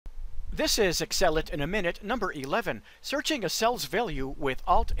This is Excel It in a Minute, number 11, searching a cell's value with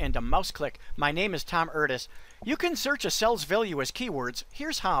Alt and a mouse click. My name is Tom Erdis. You can search a cell's value as keywords.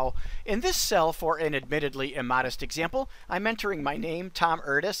 Here's how. In this cell, for an admittedly immodest example, I'm entering my name, Tom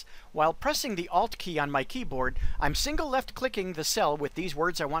Erdis. While pressing the Alt key on my keyboard, I'm single left clicking the cell with these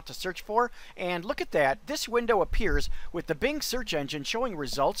words I want to search for, and look at that, this window appears with the Bing search engine showing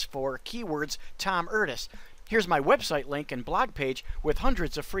results for keywords Tom Erdis. Here's my website link and blog page with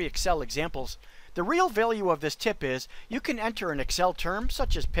hundreds of free Excel examples. The real value of this tip is you can enter an Excel term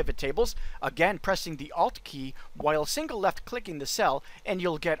such as pivot tables, again pressing the Alt key while single left clicking the cell, and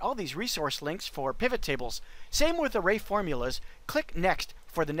you'll get all these resource links for pivot tables. Same with array formulas. Click Next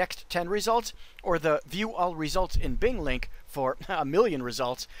for the next 10 results, or the View All Results in Bing link for a million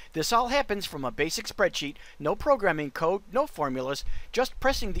results. This all happens from a basic spreadsheet, no programming code, no formulas, just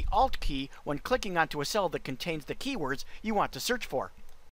pressing the Alt key when clicking onto a cell that contains the keywords you want to search for.